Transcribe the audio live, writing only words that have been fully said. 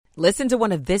Listen to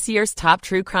one of this year's top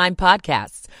true crime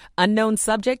podcasts. Unknown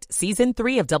Subject, Season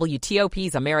 3 of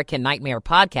WTOP's American Nightmare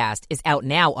podcast is out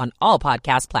now on all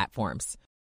podcast platforms.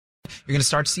 You're going to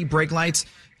start to see brake lights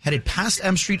headed past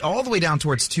M Street all the way down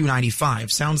towards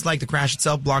 295. Sounds like the crash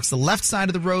itself blocks the left side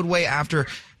of the roadway after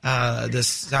the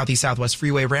Southeast-Southwest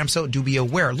freeway ramp, so do be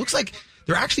aware. Looks like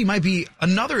there actually might be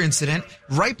another incident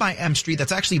right by M Street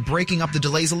that's actually breaking up the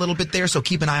delays a little bit there, so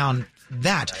keep an eye on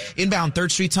that. Inbound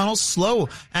 3rd Street tunnel, slow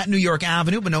at New York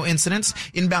Avenue, but no incidents.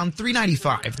 Inbound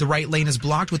 395, the right lane is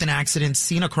blocked with an accident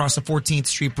seen across the 14th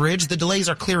Street Bridge. The delays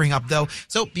are clearing up, though,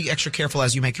 so be extra careful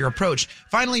as you make your approach.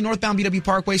 Finally, northbound BW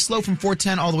Parkway, slow from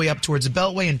 410 all the way up towards the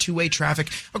Beltway, and two-way traffic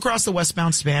across the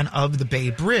westbound span of the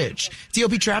Bay Bridge.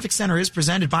 TOP Traffic Center is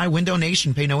presented by Window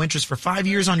Nation. Pay no interest for 5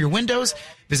 years on your windows.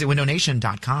 Visit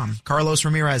windownation.com. Carlos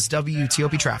Ramirez,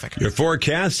 WTOP Traffic. Your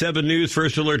forecast, 7 News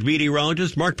First Alert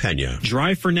meteorologist Mark Pena.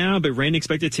 Dry for now, but rain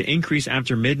expected to increase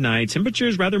after midnight.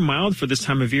 Temperatures rather mild for this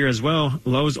time of year as well.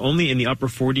 Lows only in the upper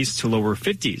 40s to lower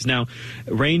 50s. Now,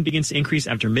 rain begins to increase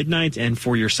after midnight, and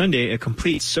for your Sunday, a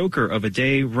complete soaker of a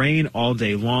day. Rain all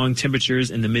day long.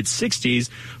 Temperatures in the mid-60s.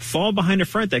 Fall behind a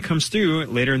front that comes through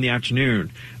later in the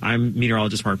afternoon. I'm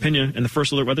meteorologist Mark Pena in the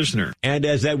First Alert Weather Center. And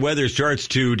as that weather starts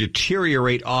to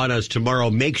deteriorate on us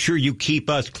tomorrow, make sure you keep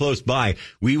us close by.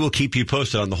 We will keep you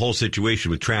posted on the whole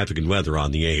situation with traffic and weather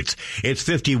on the 8th. It's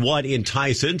 51 in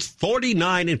Tysons,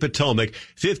 49 in Potomac,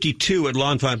 52 at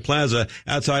L'Enfant Plaza,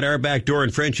 outside our back door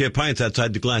in Friendship Heights,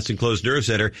 outside the Glass Enclosed Nerve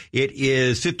Center. It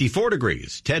is 54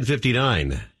 degrees,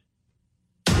 10:59.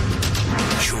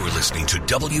 You're listening to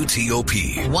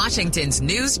WTOP, Washington's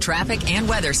news, traffic, and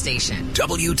weather station.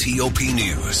 WTOP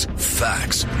News.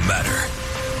 Facts matter.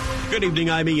 Good evening,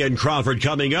 I'm Ian Crawford.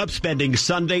 Coming up, spending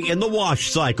Sunday in the wash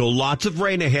cycle. Lots of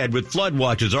rain ahead with flood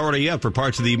watches already up for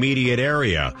parts of the immediate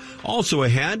area. Also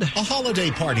ahead, a holiday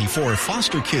party for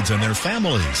foster kids and their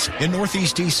families. In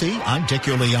Northeast D.C., I'm Dick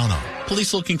Iuliano.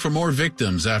 Police looking for more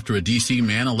victims after a D.C.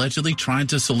 man allegedly tried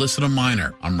to solicit a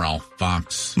minor. I'm Ralph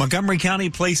Fox. Montgomery County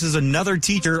places another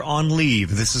teacher on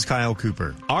leave. This is Kyle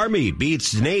Cooper. Army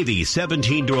beats Navy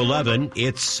 17-11.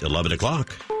 It's 11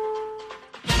 o'clock.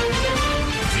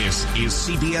 This is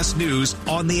CBS News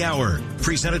on the Hour,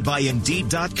 presented by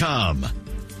Indeed.com.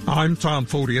 I'm Tom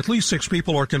Foti. At least 6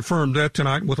 people are confirmed dead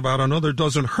tonight, with about another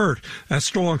dozen hurt as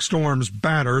strong storms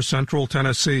batter central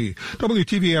Tennessee.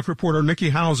 WTVF reporter Nikki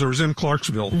Hauser is in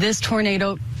Clarksville. This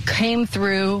tornado came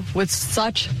through with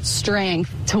such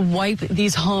strength to wipe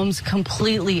these homes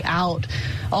completely out.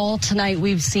 All tonight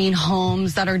we've seen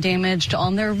homes that are damaged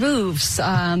on their roofs,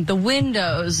 the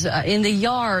windows, in the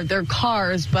yard, their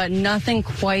cars, but nothing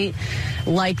quite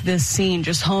like this scene.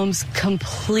 Just homes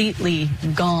completely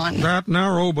gone. That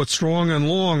narrow but strong and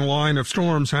long line of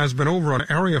storms has been over an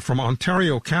area from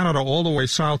Ontario, Canada, all the way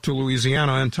south to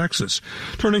Louisiana and Texas.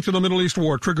 Turning to the Middle East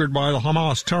war triggered by the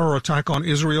Hamas terror attack on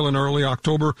Israel in early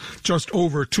October, just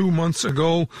over 2 months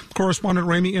ago, correspondent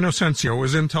Ramy Inocencio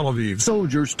is in Tel Aviv.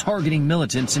 Soldiers targeting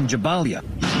militants in Jabalia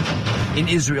in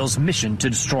Israel's mission to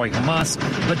destroy Hamas,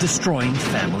 but destroying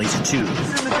families too.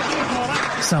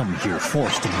 Some here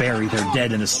forced to bury their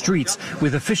dead in the streets,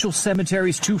 with official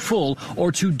cemeteries too full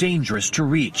or too dangerous to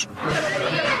reach.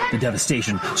 The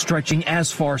devastation stretching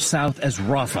as far south as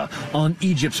Rafah, on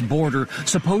Egypt's border,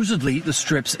 supposedly the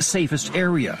Strip's safest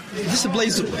area. This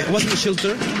place wasn't a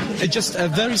shelter. It's just a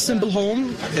very simple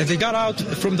home. They got out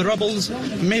from the rebels,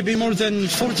 maybe more than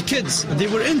 40 kids. They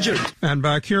were injured. And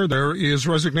back here, there is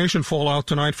resignation fallout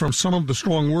tonight from some of the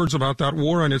strong words about that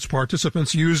war and its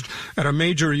participants used at a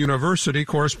major university.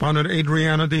 Correspondent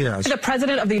Adriana Diaz. The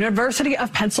president of the University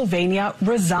of Pennsylvania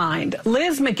resigned.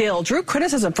 Liz McGill drew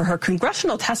criticism for her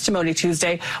congressional testimony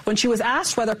Tuesday when she was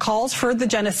asked whether calls for the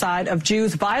genocide of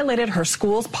Jews violated her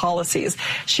school's policies.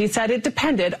 She said it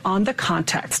depended on the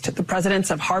context. The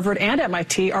presidents of Harvard and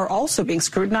MIT are also being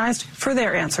scrutinized for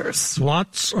their answers.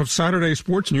 Lots of Saturday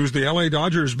sports news. The LA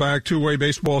Dodgers bag two-way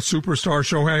baseball superstar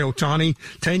Shohei Ohtani,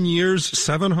 10 years,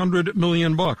 $700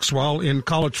 million, while in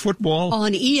college football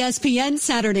on ESPN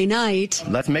Saturday night,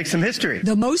 let's make some history.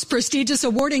 The most prestigious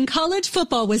award in college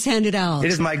football was handed out.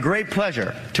 It is my great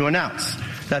pleasure to announce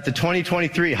that the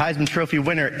 2023 Heisman Trophy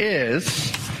winner is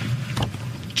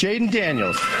Jaden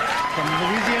Daniels from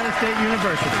Louisiana State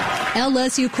University.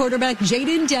 LSU quarterback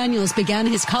Jaden Daniels began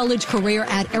his college career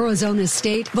at Arizona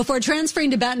State before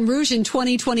transferring to Baton Rouge in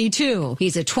 2022.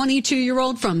 He's a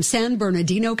 22-year-old from San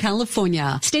Bernardino,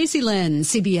 California. Stacey Lynn,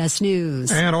 CBS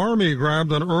News. And Army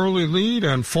grabbed an early lead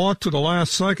and fought to the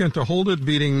last second to hold it,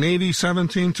 beating Navy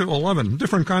 17-11.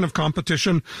 Different kind of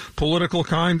competition, political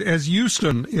kind, as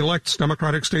Houston elects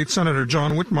Democratic State Senator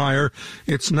John Whitmire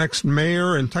its next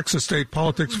mayor in Texas state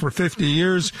politics for 50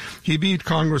 years. He beat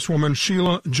Congresswoman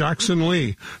Sheila Jackson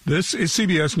Lee. This is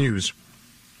CBS News.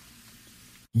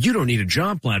 You don't need a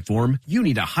job platform, you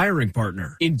need a hiring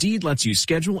partner. Indeed lets you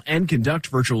schedule and conduct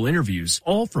virtual interviews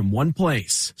all from one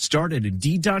place. Start at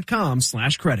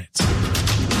Indeed.com/credits.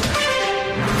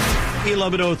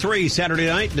 11:03 Saturday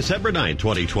night, December 9,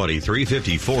 2023,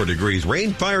 54 degrees.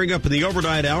 Rain firing up in the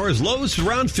overnight hours, lows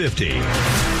around 50.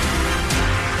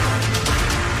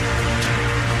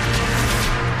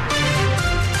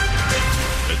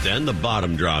 Then the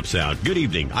bottom drops out. Good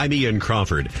evening. I'm Ian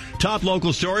Crawford. Top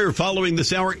local story following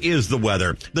this hour is the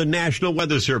weather. The National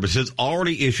Weather Service has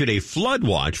already issued a flood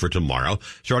watch for tomorrow,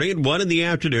 starting at 1 in the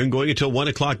afternoon, going until 1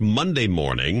 o'clock Monday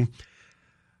morning.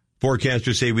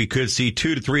 Forecasters say we could see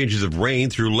 2 to 3 inches of rain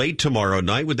through late tomorrow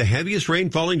night, with the heaviest rain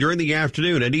falling during the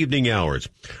afternoon and evening hours.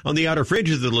 On the outer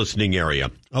fringes of the listening area,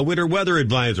 a winter weather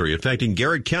advisory affecting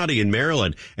Garrett County in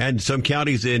Maryland and some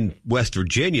counties in West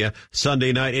Virginia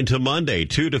Sunday night into Monday.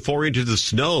 2 to 4 inches of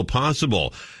snow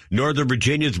possible. Northern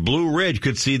Virginia's Blue Ridge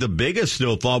could see the biggest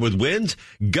snowfall with winds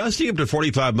gusting up to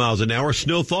 45 miles an hour,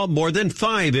 snowfall more than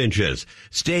 5 inches.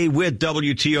 Stay with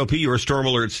WTOP, your storm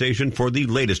alert station, for the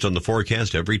latest on the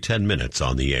forecast every 10 minutes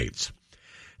on the 8s.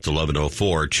 It's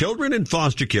 11:04. Children in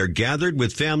foster care gathered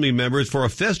with family members for a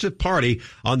festive party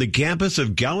on the campus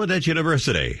of Gallaudet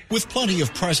University. With plenty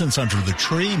of presents under the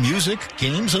tree, music,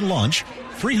 games, and lunch,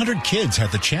 300 kids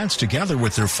had the chance to gather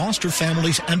with their foster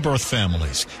families and birth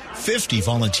families. 50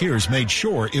 volunteers made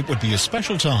sure it would be a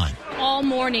special time. All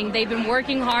morning, they've been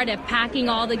working hard at packing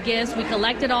all the gifts. We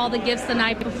collected all the gifts the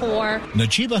night before.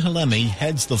 Najiba Halemi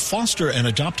heads the Foster and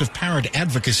Adoptive Parent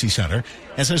Advocacy Center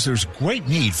and says there's great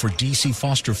need for D.C.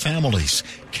 foster families.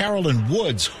 Carolyn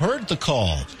Woods heard the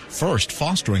call, first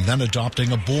fostering, then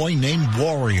adopting a boy named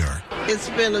Warrior. It's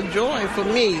been a joy for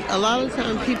me. A lot of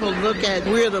times people look at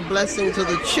we're the blessing to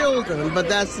the children, but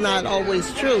that's not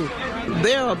always true.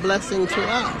 They're a blessing to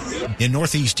us. In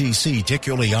Northeast D.C., Dick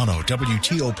Iuliano,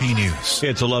 WTOP News.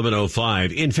 It's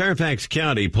 11:05. In Fairfax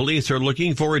County, police are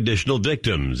looking for additional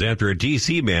victims after a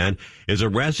D.C. man is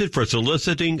arrested for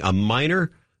soliciting a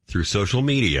minor through social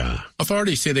media.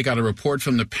 Authorities say they got a report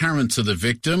from the parents of the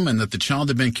victim and that the child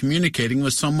had been communicating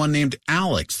with someone named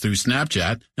Alex through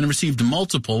Snapchat and received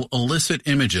multiple illicit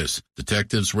images.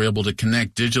 Detectives were able to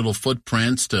connect digital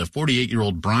footprints to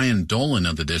 48-year-old Brian Dolan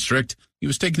of the district. He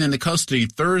was taken into custody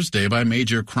Thursday by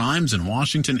Major Crimes and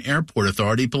Washington Airport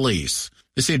Authority police.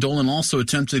 They say Dolan also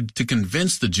attempted to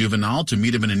convince the juvenile to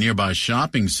meet him in a nearby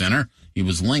shopping center. He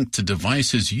was linked to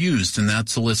devices used in that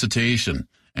solicitation.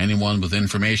 Anyone with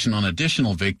information on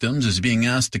additional victims is being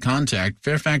asked to contact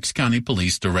Fairfax County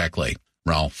Police directly.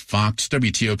 Ralph Fox,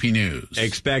 WTOP News.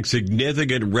 Expect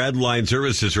significant red line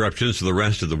service disruptions for the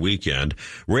rest of the weekend.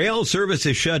 Rail service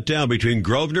is shut down between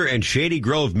Grosvenor and Shady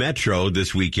Grove Metro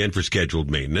this weekend for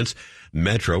scheduled maintenance.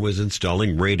 Metro is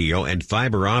installing radio and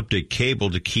fiber optic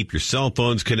cable to keep your cell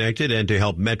phones connected and to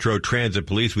help Metro Transit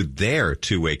Police with their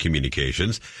two-way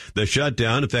communications. The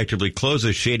shutdown effectively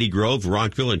closes Shady Grove,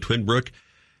 Rockville, and Twin Brook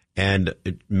and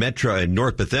Metro and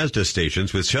North Bethesda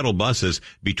stations with shuttle buses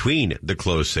between the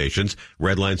closed stations.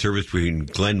 Red line service between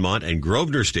Glenmont and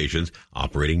Grosvenor stations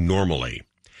operating normally.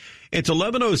 It's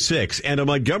 11:06, and a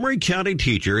Montgomery County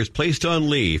teacher is placed on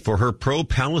leave for her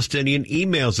pro-Palestinian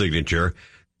email signature,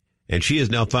 and she has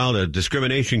now filed a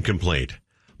discrimination complaint.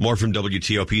 More from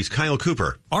WTOP's Kyle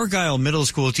Cooper. Argyle Middle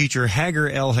School teacher Hagar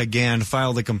El Hagan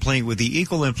filed a complaint with the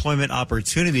Equal Employment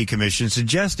Opportunity Commission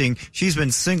suggesting she's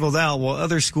been singled out while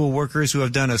other school workers who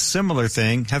have done a similar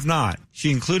thing have not.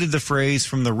 She included the phrase,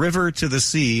 "From the river to the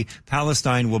sea,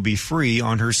 Palestine will be free"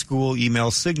 on her school email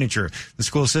signature. The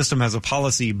school system has a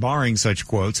policy barring such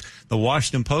quotes. The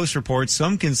Washington Post reports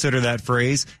some consider that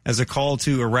phrase as a call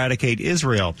to eradicate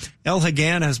Israel. El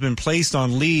Hagan has been placed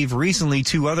on leave. Recently,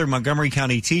 2 other Montgomery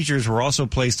County teachers were also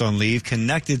placed on leave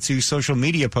connected to social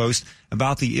media posts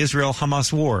about the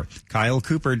Israel-Hamas war. Kyle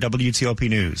Cooper, WTOP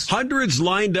News. Hundreds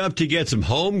lined up to get some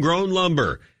homegrown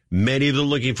lumber. Many of them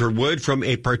looking for wood from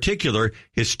a particular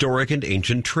historic and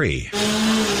ancient tree.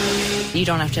 You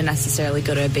don't have to necessarily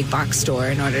go to a big box store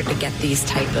in order to get these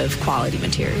type of quality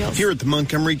materials. Here at the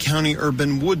Montgomery County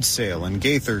Urban Wood Sale in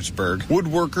Gaithersburg,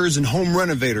 woodworkers and home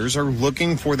renovators are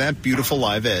looking for that beautiful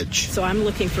live edge. So I'm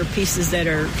looking for pieces that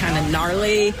are kind of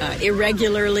gnarly,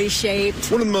 irregularly shaped.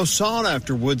 One of the most sought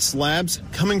after wood slabs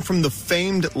coming from the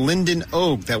famed linden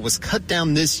oak that was cut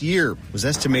down this year was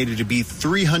estimated to be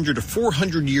 300 to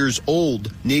 400 years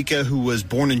old. Nika, who was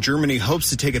born in Germany, hopes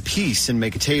to take a piece and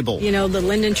make a table. You know, the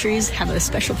linden trees have a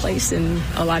special place in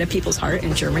a lot of people's heart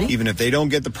in Germany. Even if they don't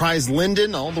get the prize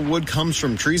linden, all the wood comes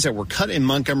from trees that were cut in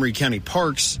Montgomery County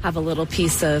parks. Have a little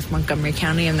piece of Montgomery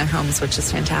County in their homes, which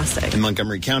is fantastic. In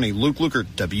Montgomery County, Luke Lukert,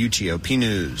 WTOP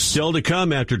News. Still to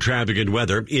come after traffic and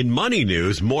weather. In money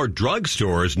news, more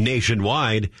drugstores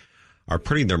nationwide are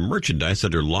putting their merchandise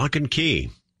under lock and key.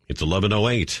 It's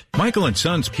 11:08. Michael and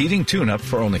Son's heating tune-up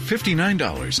for only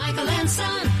 $59. Michael and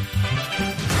Son.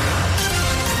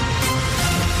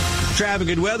 Traffic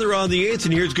and weather on the 8th,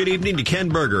 and here's good evening to Ken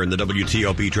Berger in the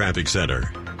WTOP Traffic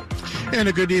Center. And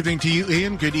a good evening to you,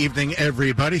 Ian. Good evening,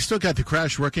 everybody. Still got the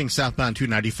crash working southbound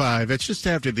 295. It's just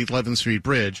after the 11th Street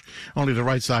Bridge. Only the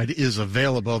right side is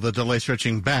available. The delay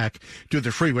stretching back to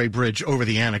the freeway bridge over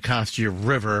the Anacostia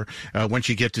River. Once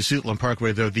you get to Suitland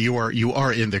Parkway, though, you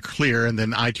are in the clear. And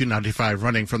then I-295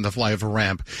 running from the flyover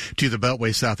ramp to the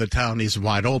Beltway south of town is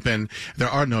wide open. There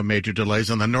are no major delays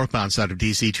on the northbound side of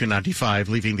DC 295,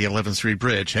 leaving the 11th Street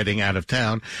Bridge, heading out of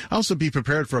town. Also be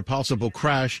prepared for a possible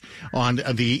crash on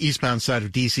the eastbound side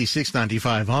of DC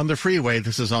 695 on the freeway.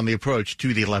 This is on the approach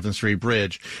to the 11th Street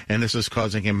Bridge, and this is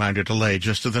causing a minor delay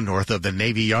just to the north of the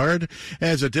Navy Yard.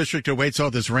 As the district awaits all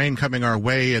this rain coming our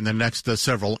way in the next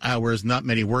several hours, not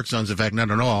many work zones, in fact, none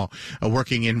at all,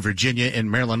 working in Virginia and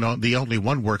Maryland. The only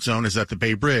one work zone is at the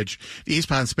Bay Bridge. The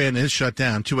eastbound span is shut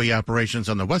down. Two-way operations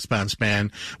on the westbound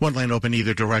span. One lane open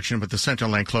either direction, but the center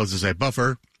lane closes a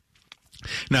buffer.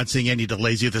 Not seeing any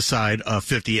delays either side of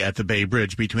 50 at the Bay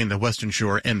Bridge between the Western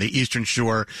Shore and the Eastern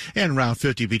Shore, and Route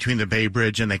 50 between the Bay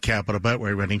Bridge and the Capitol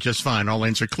Beltway running just fine. All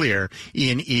lanes are clear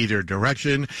in either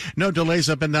direction. No delays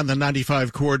up and down the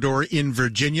 95 corridor in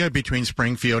Virginia between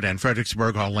Springfield and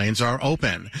Fredericksburg. All lanes are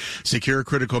open. Secure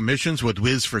critical missions with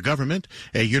Wiz for Government,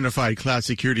 a unified cloud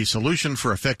security solution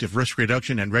for effective risk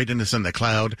reduction and readiness in the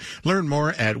cloud. Learn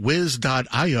more at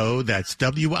wiz.io. That's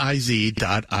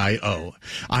WIZ.io.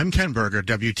 I'm Ken Berger,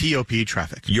 WTOP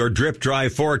Traffic. Your drip dry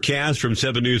forecast from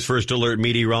 7 News First Alert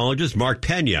meteorologist Mark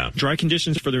Pena. Dry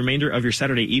conditions for the remainder of your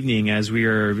Saturday evening as we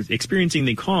are experiencing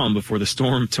the calm before the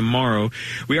storm tomorrow.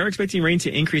 We are expecting rain to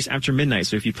increase after midnight,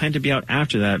 so if you plan to be out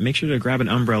after that, make sure to grab an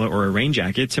umbrella or a rain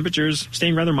jacket. Temperatures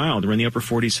staying rather mild. We're in the upper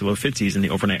 40s to low 50s in the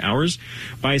overnight hours.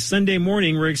 By Sunday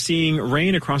morning, we're seeing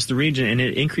rain across the region, and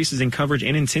it increases in coverage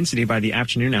and intensity by the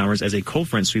afternoon hours as a cold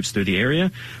front sweeps through the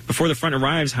area. Before the front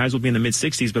arrives, highs will be in the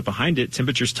mid-60s, but behind it,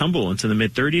 temperatures tumble into the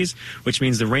mid-30s, which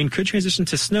means the rain could transition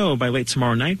to snow by late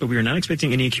tomorrow night, but we are not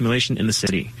expecting any accumulation in the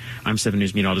city. I'm 7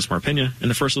 News meteorologist Mark Pena in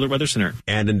the First Alert Weather Center.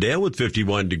 Annandale with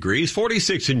 51 degrees,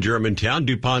 46 in Germantown,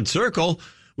 DuPont Circle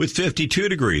with 52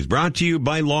 degrees. Brought to you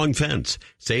by Long Fence.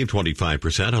 Save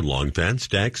 25% on Long Fence,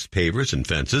 decks, pavers, and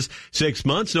fences. 6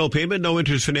 months, no payment, no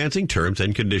interest financing. Terms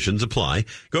and conditions apply.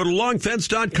 Go to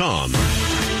longfence.com.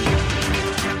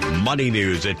 Money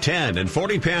news at 10 and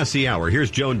 40 past the hour. Here's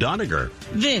Joan Doniger.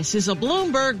 This is a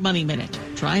Bloomberg Money Minute.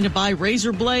 Trying to buy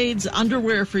razor blades,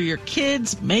 underwear for your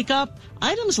kids, makeup,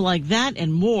 items like that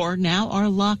and more now are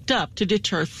locked up to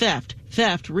deter theft.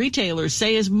 Theft, retailers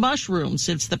say, has mushroomed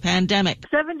since the pandemic.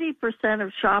 70%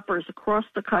 of shoppers across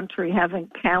the country have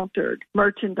encountered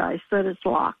merchandise that is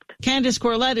locked. Candace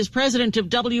Corlett is president of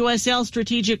WSL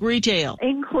Strategic Retail,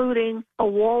 including a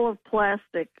wall of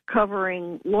plastic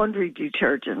covering laundry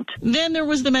detergent. Then there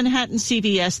was the Manhattan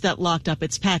CVS that locked up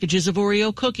its packages of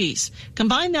Oreo cookies.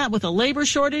 Combine that with a labor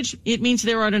shortage, it means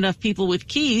there aren't enough people with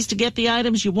keys to get the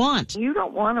items you want. You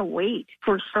don't want to wait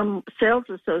for some sales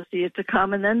associate to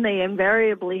come and then they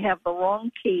invariably have the wrong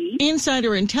key.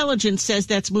 Insider intelligence says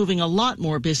that's moving a lot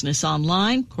more business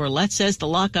online. Corlett says the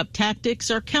lockup tactics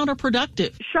are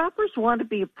counterproductive. Shoppers want to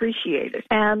be appreciated.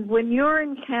 And when you're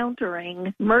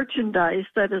encountering merchandise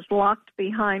that is locked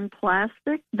behind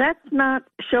plastic, that's not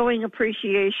showing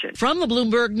appreciation. From the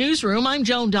Bloomberg Newsroom, I'm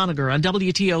Joan Doniger on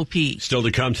WTOP. Still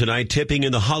to come tonight, tipping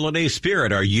in the holiday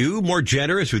spirit. Are you more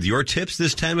generous with your tips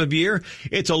this time of year?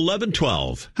 It's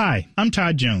 11:12. Hi, I'm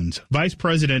Todd Jones, Vice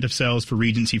President of Sales sales for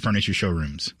Regency Furniture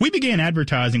showrooms. We began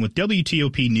advertising with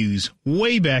WTOP News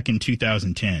way back in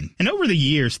 2010. And over the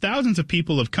years, thousands of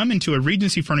people have come into a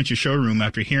Regency Furniture showroom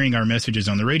after hearing our messages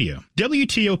on the radio.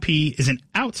 WTOP is an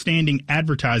outstanding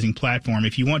advertising platform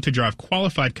if you want to drive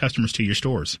qualified customers to your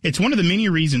stores. It's one of the many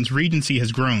reasons Regency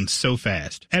has grown so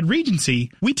fast. At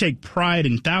Regency, we take pride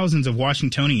in thousands of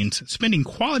Washingtonians spending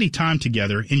quality time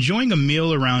together, enjoying a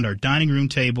meal around our dining room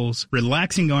tables,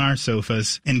 relaxing on our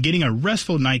sofas, and getting a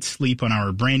restful night's sleep on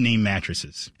our brand name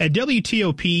mattresses. At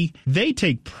WTOP, they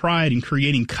take pride in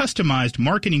creating customized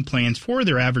marketing plans for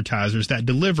their advertisers that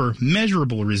deliver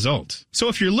measurable results. So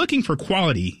if you're looking for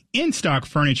quality, in-stock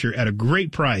furniture at a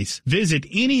great price, visit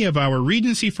any of our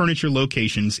Regency Furniture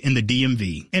locations in the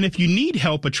DMV. And if you need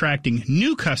help attracting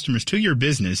new customers to your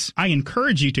business, I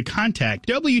encourage you to contact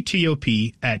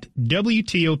WTOP at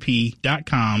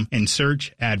WTOP.com and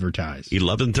search advertise.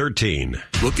 11:13.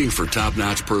 Looking for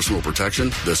top-notch personal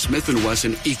protection? The Smith &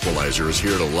 Wesson Equalizer is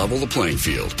here to level the playing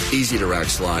field. Easy to rack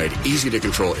slide, easy to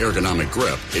control ergonomic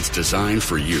grip. It's designed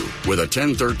for you. With a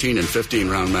 10, 13, and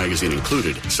 15-round magazine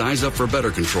included, size up for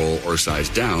better control or size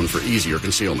down for easier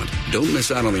concealment. Don't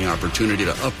miss out on the opportunity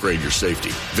to upgrade your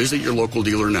safety. Visit your local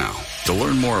dealer now. To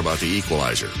learn more about the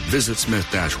Equalizer, visit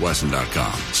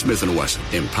smith-wesson.com. Smith & Wesson,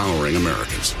 empowering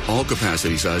Americans. All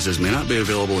capacity sizes may not be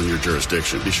available in your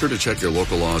jurisdiction. Be sure to check your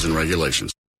local laws and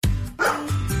regulations.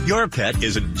 Your pet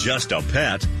isn't just a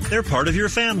pet, they're part of your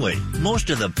family. Most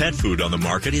of the pet food on the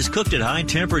market is cooked at high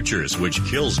temperatures, which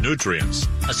kills nutrients.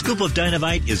 A scoop of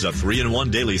Dynovite is a 3-in-1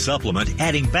 daily supplement,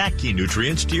 adding back key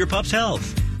nutrients to your pup's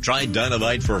health. Try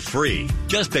Dynovite for free.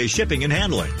 Just pay shipping and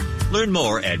handling. Learn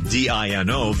more at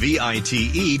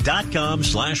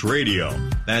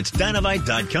DINOVITE.com/radio. That's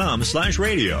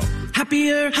Dynovite.com/radio.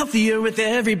 Happier, healthier with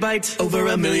every bite. Over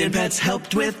 1 million pets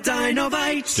helped with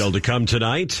Dynovite. Still to come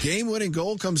tonight. Game-winning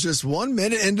goal comes just 1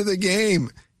 minute into the game.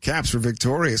 Caps were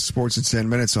victorious. Sports in 10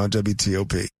 minutes on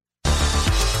WTOP.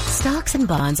 Stocks and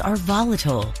bonds are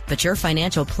volatile, but your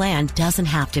financial plan doesn't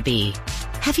have to be.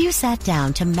 Have you sat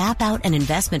down to map out an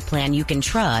investment plan you can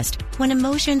trust when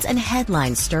emotions and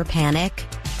headlines stir panic?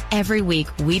 Every week,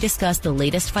 we discuss the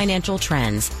latest financial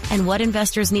trends and what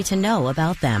investors need to know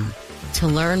about them. To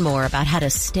learn more about how to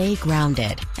stay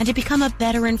grounded and to become a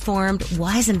better informed,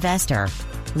 wise investor,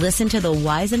 listen to the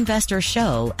Wise Investor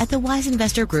Show at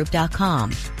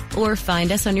thewiseinvestorgroup.com or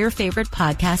find us on your favorite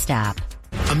podcast app.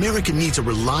 America needs a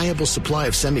reliable supply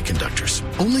of semiconductors.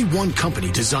 Only one company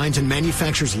designs and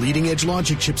manufactures leading-edge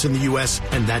logic chips in the U.S.,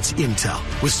 and that's Intel.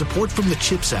 With support from the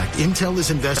CHIPS Act, Intel is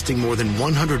investing more than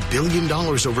 $100 billion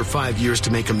over 5 years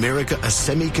to make America a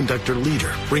semiconductor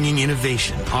leader, bringing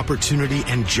innovation, opportunity,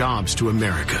 and jobs to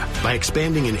America. By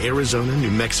expanding in Arizona,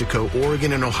 New Mexico,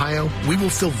 Oregon, and Ohio, we will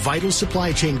fill vital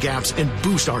supply chain gaps and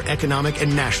boost our economic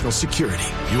and national security.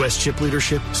 U.S. chip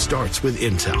leadership starts with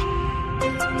Intel.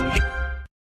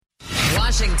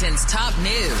 Washington's top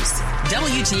news,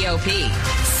 WTOP.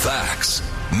 Facts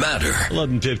matter.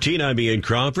 11:15, I'm Ian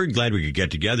Crawford. Glad we could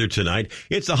get together tonight.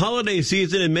 It's the holiday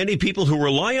season, and many people who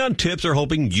rely on tips are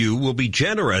hoping you will be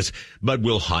generous. But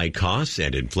will high costs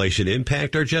and inflation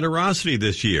impact our generosity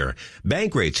this year?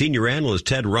 Bankrate senior analyst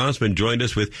Ted Rossman joined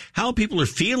us with how people are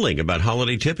feeling about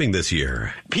holiday tipping this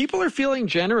year. People are feeling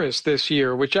generous this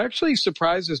year, which actually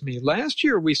surprises me. Last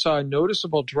year, we saw a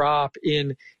noticeable drop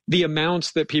in the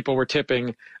amounts that people were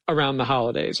tipping around the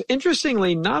holidays.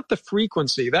 Interestingly, not the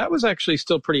frequency. That was actually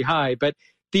still pretty high, but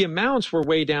the amounts were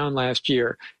way down last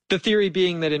year. The theory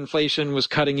being that inflation was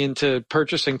cutting into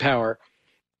purchasing power.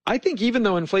 I think even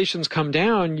though inflation's come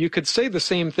down, you could say the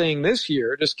same thing this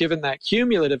year, just given that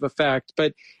cumulative effect,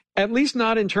 but at least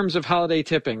not in terms of holiday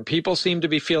tipping. People seem to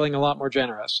be feeling a lot more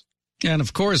generous. And,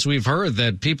 of course, we've heard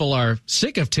that people are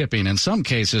sick of tipping in some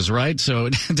cases, right? So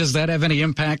does that have any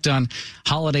impact on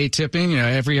holiday tipping? You know,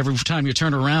 every time you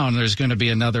turn around, there's going to be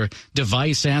another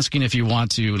device asking if you want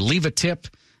to leave a tip.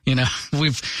 You know,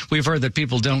 we've heard that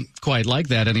people don't quite like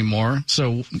that anymore.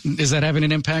 So is that having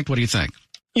an impact? What do you think?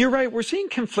 You're right. We're seeing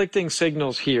conflicting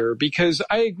signals here because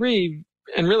I agree.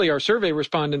 And really, our survey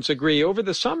respondents agree. Over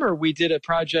the summer, we did a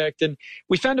project, and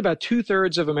we found about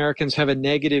 2/3 of Americans have a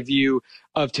negative view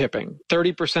of tipping.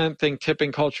 30% think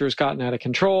tipping culture has gotten out of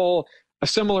control. A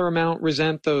similar amount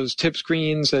resent those tip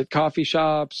screens at coffee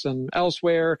shops and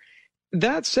elsewhere.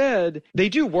 That said, they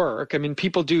do work. I mean,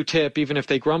 people do tip even if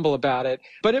they grumble about it.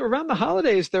 But around the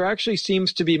holidays, there actually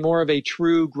seems to be more of a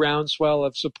true groundswell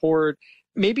of support.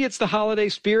 Maybe it's the holiday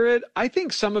spirit. I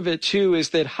think some of it, too,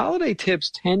 is that holiday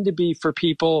tips tend to be for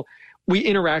people we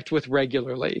interact with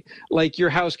regularly, like your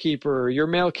housekeeper, your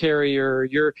mail carrier,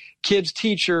 your kid's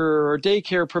teacher or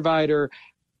daycare provider.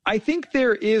 I think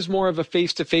there is more of a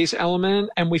face-to-face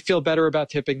element, and we feel better about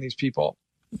tipping these people.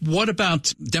 What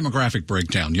about demographic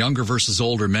breakdown? Younger versus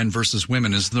older, men versus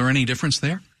women. Is there any difference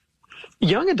there?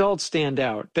 Young adults stand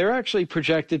out. They're actually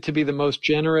projected to be the most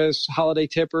generous holiday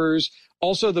tippers,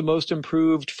 also the most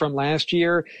improved from last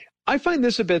year. I find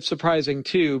this a bit surprising,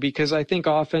 too, because I think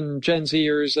often Gen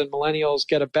Zers and millennials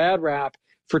get a bad rap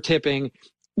for tipping.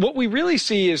 What we really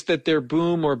see is that they're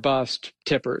boom or bust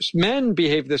tippers. Men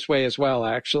behave this way as well,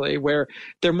 actually, where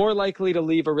they're more likely to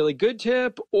leave a really good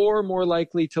tip or more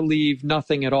likely to leave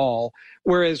nothing at all,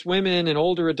 whereas women and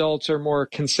older adults are more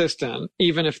consistent,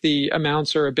 even if the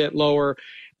amounts are a bit lower.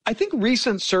 I think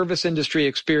recent service industry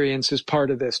experience is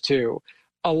part of this, too.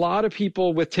 A lot of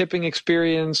people with tipping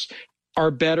experience are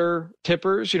better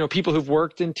tippers. People who've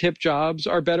worked in tip jobs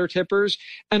are better tippers.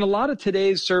 And a lot of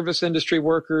today's service industry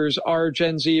workers are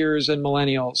Gen Zers and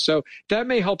millennials. So that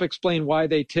may help explain why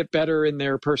they tip better in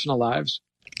their personal lives.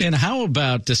 And how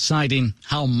about deciding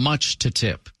how much to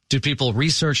tip? Do people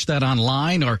research that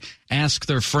online or ask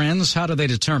their friends? How do they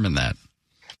determine that?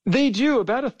 They do.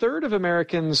 About a third of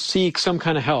Americans seek some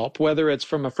kind of help, whether it's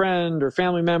from a friend or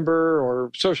family member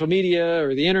or social media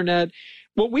or the internet.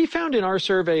 What we found in our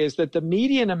survey is that the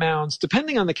median amounts,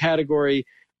 depending on the category,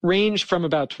 range from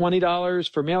about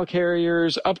 $20 for mail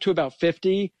carriers up to about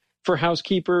 $50 for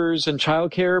housekeepers and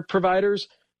childcare providers.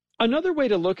 Another way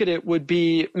to look at it would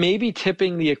be maybe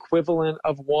tipping the equivalent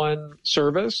of one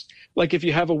service. Like if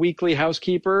you have a weekly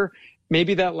housekeeper,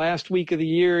 maybe that last week of the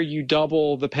year you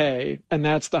double the pay, and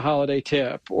that's the holiday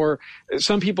tip. Or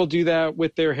some people do that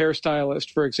with their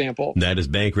hairstylist, for example. That is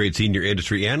Bankrate Senior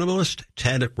Industry Analyst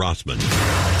Ted Rossman.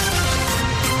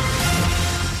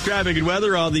 Traffic and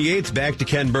weather on the 8th. Back to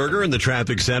Ken Berger in the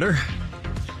traffic center.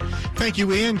 Thank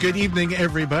you, Ian. Good evening,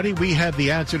 everybody. We have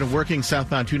the accident working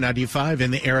southbound 295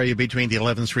 in the area between the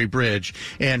 11th Street Bridge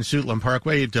and Suitland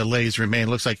Parkway. Delays remain.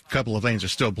 Looks like a couple of lanes are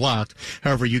still blocked.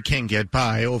 However, you can get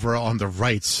by over on the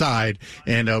right side.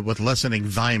 And with lessening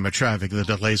volume of traffic, the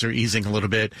delays are easing a little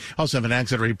bit. Also have an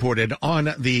accident reported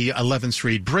on the 11th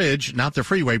Street Bridge, not the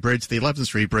freeway bridge, the 11th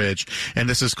Street Bridge. And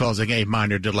this is causing a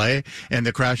minor delay. And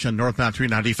the crash on northbound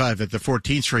 395 at the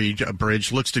 14th Street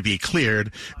Bridge looks to be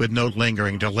cleared with no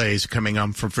lingering delays coming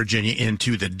on from Virginia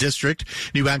into the district.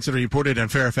 New accident reported in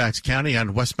Fairfax County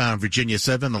on westbound Virginia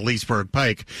 7, the Leesburg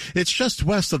Pike. It's just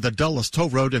west of the Dulles Toll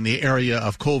Road in the area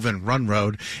of Colvin Run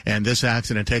Road, and this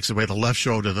accident takes away the left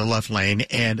shoulder, the left lane,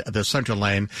 and the central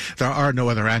lane. There are no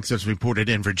other accidents reported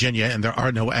in Virginia, and there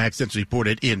are no accidents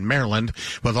reported in Maryland,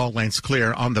 with all lanes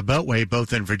clear on the Beltway,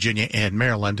 both in Virginia and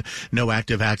Maryland. No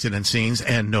active accident scenes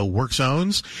and no work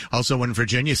zones. Also in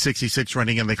Virginia, 66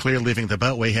 running in the clear, leaving the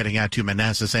Beltway, heading out to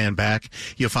Manassas and back.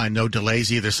 You'll find no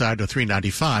delays either side of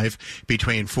 395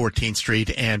 between 14th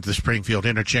Street and the Springfield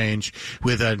interchange,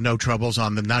 with no troubles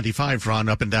on the 95 run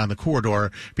up and down the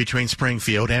corridor between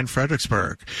Springfield and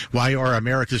Fredericksburg. Why are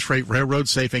America's freight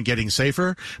railroads safe and getting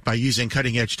safer? By using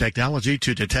cutting-edge technology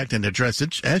to detect and address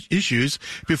issues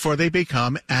before they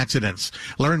become accidents.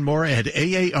 Learn more at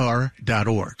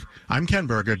AAR.org. I'm Ken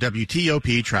Berger,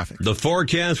 WTOP Traffic. The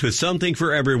forecast with something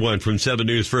for everyone from 7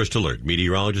 News First Alert.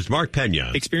 Meteorologist Mark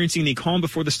Pena. Experiencing the calm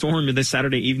before the storm this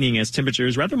Saturday evening as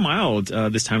temperatures rather mild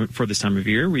this time of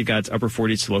year. We got upper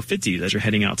 40s to low 50s as you're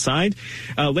heading outside.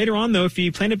 Later on, though, if you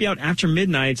plan to be out after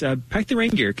midnight, pack the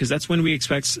rain gear because that's when we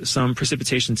expect some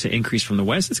precipitation to increase from the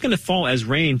west. It's going to fall as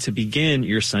rain to begin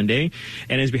your Sunday.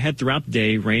 And as we head throughout the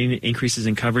day, rain increases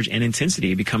in coverage and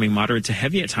intensity, becoming moderate to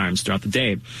heavy at times throughout the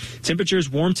day. Temperatures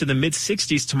warm to the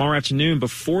mid-60s tomorrow afternoon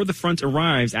before the front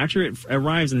arrives. After it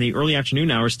arrives in the early afternoon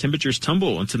hours, temperatures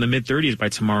tumble into the mid-30s by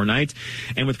tomorrow night.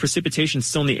 And with precipitation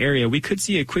still in the area, we could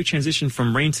see a quick transition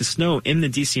from rain to snow in the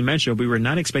D.C. metro. We were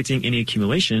not expecting any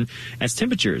accumulation as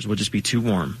temperatures will just be too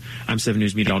warm. I'm 7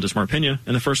 News meteorologist Mark Pena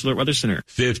in the First Alert Weather Center.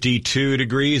 52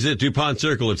 degrees at DuPont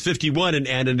Circle. It's 51 in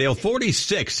Annandale,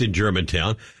 46 in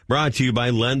Germantown. Brought to you by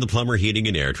Len the Plumber Heating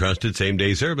and Air. Trusted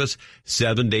same-day service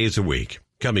 7 days a week.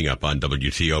 Coming up on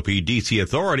WTOP, D.C.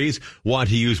 authorities want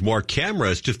to use more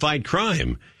cameras to fight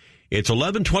crime. It's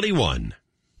 11:21.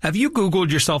 Have you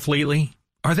Googled yourself lately?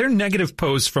 Are there negative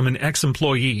posts from an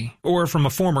ex-employee or from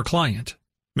a former client?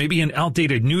 Maybe an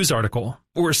outdated news article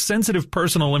or sensitive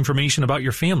personal information about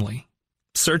your family?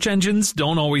 Search engines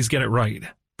don't always get it right.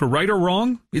 For right or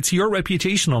wrong, it's your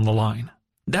reputation on the line.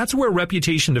 That's where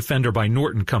Reputation Defender by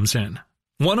Norton comes in.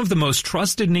 One of the most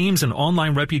trusted names in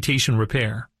online reputation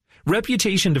repair.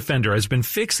 Reputation Defender has been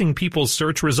fixing people's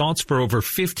search results for over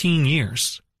 15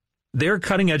 years. Their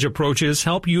cutting-edge approaches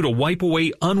help you to wipe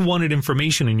away unwanted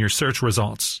information in your search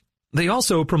results. They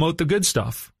also promote the good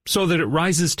stuff so that it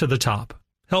rises to the top,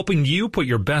 helping you put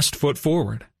your best foot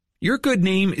forward. Your good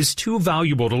name is too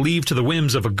valuable to leave to the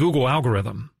whims of a Google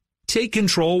algorithm. Take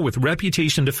control with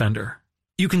Reputation Defender.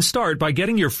 You can start by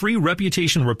getting your free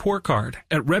reputation report card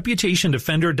at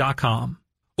reputationdefender.com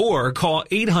or call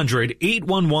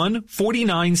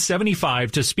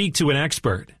 800-811-4975 to speak to an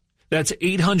expert. That's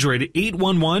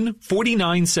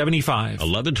 800-811-4975.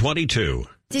 1122.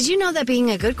 Did you know that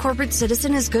being a good corporate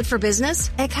citizen is good for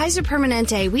business? At Kaiser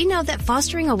Permanente, we know that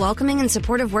fostering a welcoming and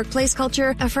supportive workplace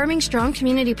culture, affirming strong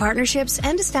community partnerships,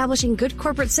 and establishing good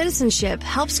corporate citizenship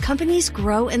helps companies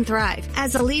grow and thrive.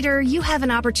 As a leader, you have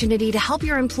an opportunity to help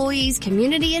your employees,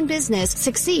 community, and business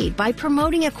succeed by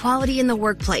promoting equality in the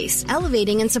workplace,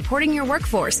 elevating and supporting your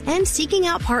workforce, and seeking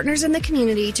out partners in the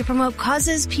community to promote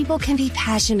causes people can be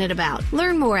passionate about.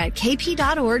 Learn more at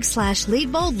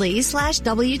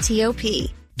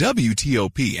kp.org/leadboldly/WTOP.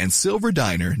 WTOP and Silver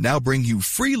Diner now bring you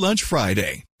Free Lunch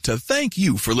Friday to thank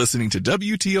you for listening to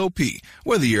WTOP,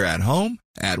 whether you're at home,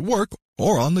 at work,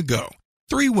 or on the go.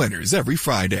 3 winners every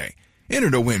Friday. Enter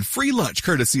to win free lunch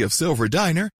courtesy of Silver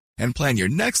Diner and plan your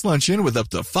next luncheon with up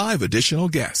to 5 additional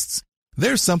guests.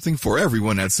 There's something for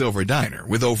everyone at Silver Diner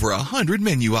with over 100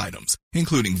 menu items,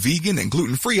 including vegan and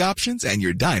gluten-free options and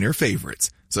your diner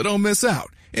favorites. So don't miss out.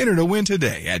 Enter to win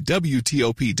today at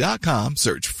WTOP.com.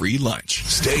 Search free lunch.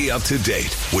 Stay up to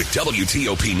date with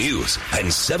WTOP News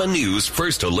and 7 News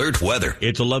First Alert Weather.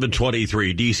 It's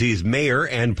 11:23. D.C.'s mayor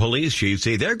and police chief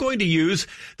say they're going to use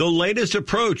the latest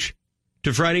approach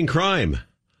to fighting crime.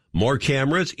 More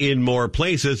cameras in more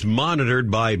places, monitored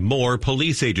by more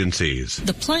police agencies.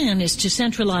 The plan is to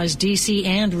centralize D.C.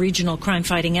 and regional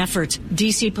crime-fighting efforts.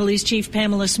 D.C. Police Chief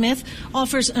Pamela Smith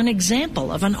offers an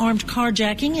example of an armed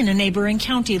carjacking in a neighboring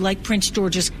county like Prince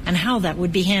George's and how that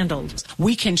would be handled.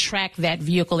 We can track that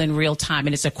vehicle in real time,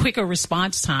 and it's a quicker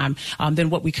response time than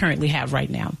what we currently have right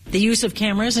now. The use of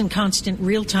cameras and constant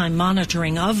real-time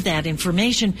monitoring of that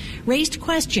information raised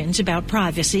questions about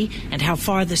privacy and how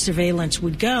far the surveillance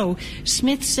would go.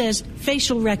 Smith says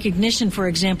facial recognition, for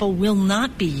example, will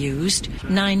not be used.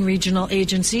 9 regional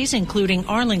agencies, including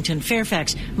Arlington,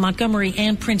 Fairfax, Montgomery,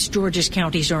 and Prince George's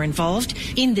counties, are involved.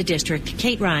 In the district,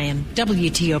 Kate Ryan,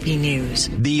 WTOP News.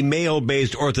 The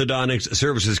Mayo-based orthodontics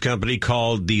services company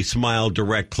called the Smile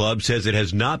Direct Club says it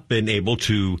has not been able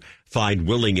to find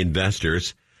willing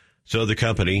investors. So the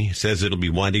company says it'll be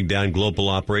winding down global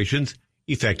operations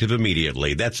effective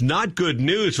immediately. That's not good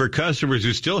news for customers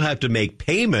who still have to make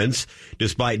payments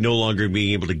despite no longer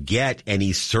being able to get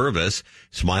any service.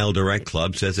 Smile Direct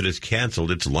Club says it has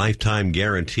canceled its lifetime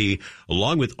guarantee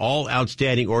along with all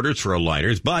outstanding orders for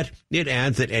aligners, but it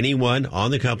adds that anyone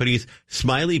on the company's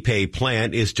Smiley Pay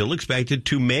plan is still expected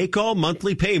to make all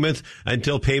monthly payments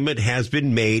until payment has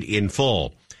been made in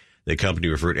full. The company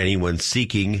referred anyone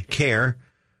seeking care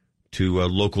to a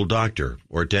local doctor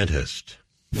or dentist.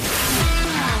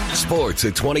 Sports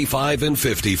at 25 and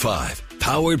 55.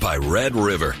 Powered by Red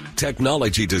River.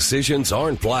 Technology decisions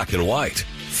aren't black and white.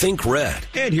 Think red.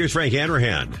 And here's Frank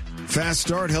Hanrahan. Fast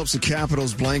start helps the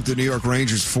Capitals blank the New York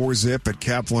Rangers 4-0 at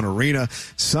Cap One Arena.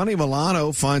 Sonny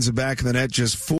Milano finds it back in the net just 4